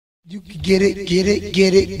You can get it, get it,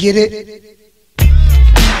 get it, get it.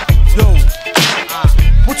 Yo,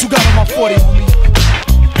 what you got on my 40, homie?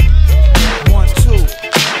 1, 2.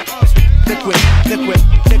 Liquid, liquid,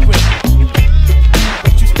 liquid.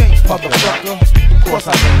 What you think, motherfucker? Of course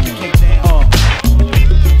I think you came down.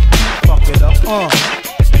 Fuck it up.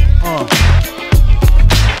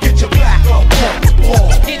 Get your back up off the wall.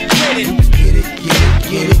 Get it, get it,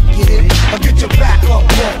 get it, get it. Get your back up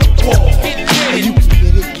off the wall. And you can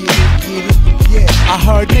get it, yeah. I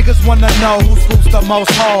heard niggas wanna know who scoops the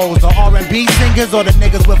most hoes, the R&B singers or the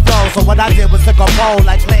niggas with flow. So what I did was took a poll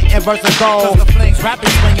like Clinton versus Gold, 'cause the flings rapping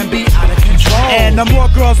swing and be out of control. And the more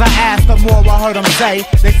girls I asked, the more I heard them say.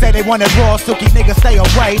 They say they wanted raw, silky niggas stay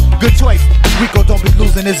away. Good choice, Rico don't be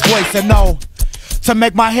losing his voice. And no, to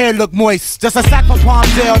make my hair look moist, just a sack from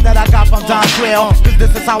Palmdale that I got from John Trail. 'Cause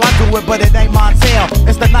this is how I do it, but it ain't Montel.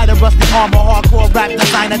 It's the night of rusty armor, hardcore rap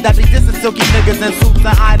designer that be dissing silky niggas in suits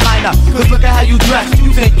and eyeliner. 'Cause look at how you dress,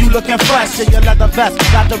 you think you looking fresh in your leather vest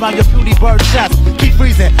wrapped around your beauty bird chest. Keep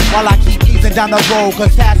freezing while I keep easing down the road,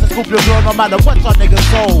 'cause Taz will scoop your girl no matter what your niggas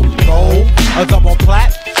sold. Gold, a double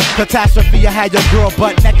plat, catastrophe, you had your girl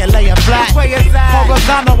butt naked laying flat.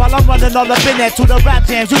 Horizontal while I'm running all up in there to the rap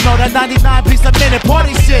jams. You know that 99 piece a minute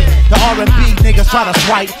party shit. The R&B niggas try to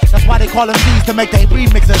swipe, that's why they call them D's to make their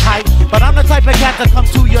remixes hype. But I'm the type of cat to come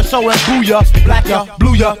to your show and boo ya, black ya,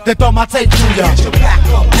 blue ya, then throw my tape to ya. Get your back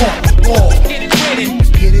up off the wall. Get it, get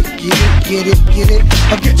it, get it, get it, get it.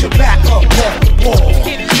 Get your back up off the wall.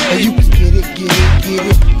 And you can get it,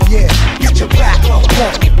 yeah. Get your back up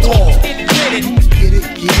off the wall. Get it, get it,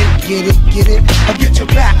 get it. Get your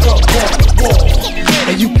back up off the wall.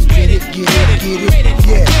 And you can get it,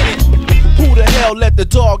 yeah. Who the hell let the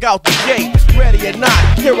dog out the gate? Ready or not,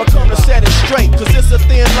 here I come to set it straight. 'Cause it's a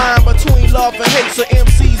thin line between love and hate. So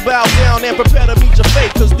MCs bow down and prepare to meet your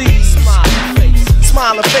fate. 'Cause these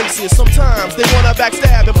smiling faces, sometimes they wanna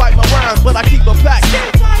backstab and bite my rhymes, but I keep a pack.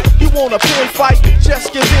 You want a pin fight?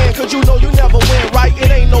 Just give in, 'cause you know you never win, right? It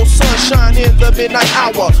ain't no sunshine in the midnight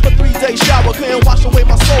hour. A 3-day shower couldn't wash away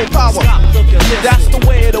my soul power. That's the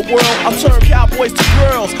way of the world. I've turned cowboys to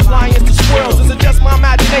girls, lions to squirrels. Is it just my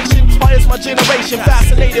imagination, or is my generation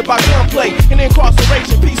fascinated by gunplay and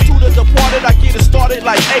incarceration? Peace to the departed, I get it started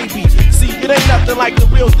like AB. See, it ain't nothing like the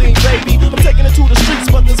real thing, baby. I'm taking it to the streets,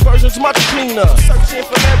 but this version's much cleaner. Searching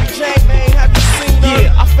for Mary Jane, man, have you seen her?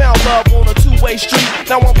 Yeah, I found love on a two-way street.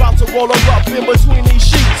 Now I'm about to roll her up in between these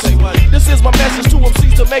sheets. This is my message to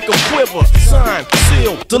MCs to make them quiver. Signed,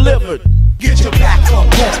 sealed, delivered. Get your back up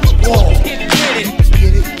off the wall. Get it, get it,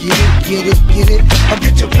 get it, get it, get it.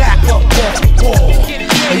 Get your back up off the wall.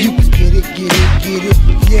 And you can get it,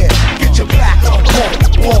 yeah. Get your back up off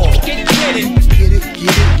the wall. Get it, get it,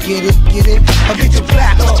 get it, get it. Get your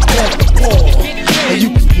back up off the wall. And you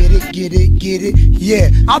can get it, yeah.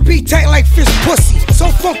 I be tight like fish pussy, so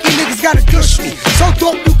funky niggas gotta dush me. So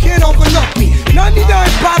dope you can't overlook me. 99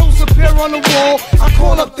 bottles of beer on the wall. I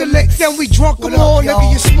call up the licks and we drunk them all.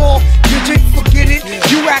 Nigga, you small, you drink, forget it.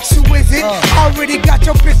 You ask who is it? Already got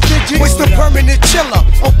your bitch digit. What's the permanent chiller?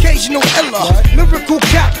 Occasional iller, lyrical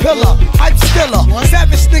cat pillar, hype stiller,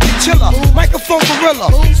 savage nigga chiller, microphone gorilla,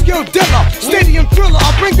 skill diller, stadium thriller.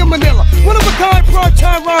 I bring the Manila, one of a kind, prime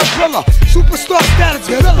time rhyme thriller, superstar status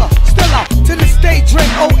gorilla. Still up to the stage, drink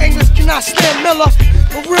old English, cannot stand Miller.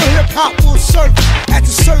 But real hip hop will serve at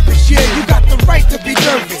the service. Yeah, you got the right to be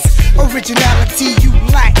nervous. Originality you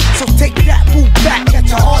lack, so take that, move back at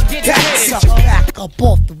your heart attack. Get your back up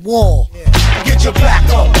off the wall. Get your back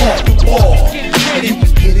up off the wall. And you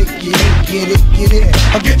can get it, get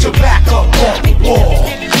it. Get your back up off the wall.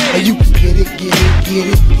 And you can get it,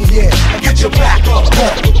 yeah. Get your back up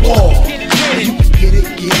off the wall. And you can get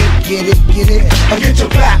it, get it. Get your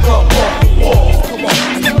back up off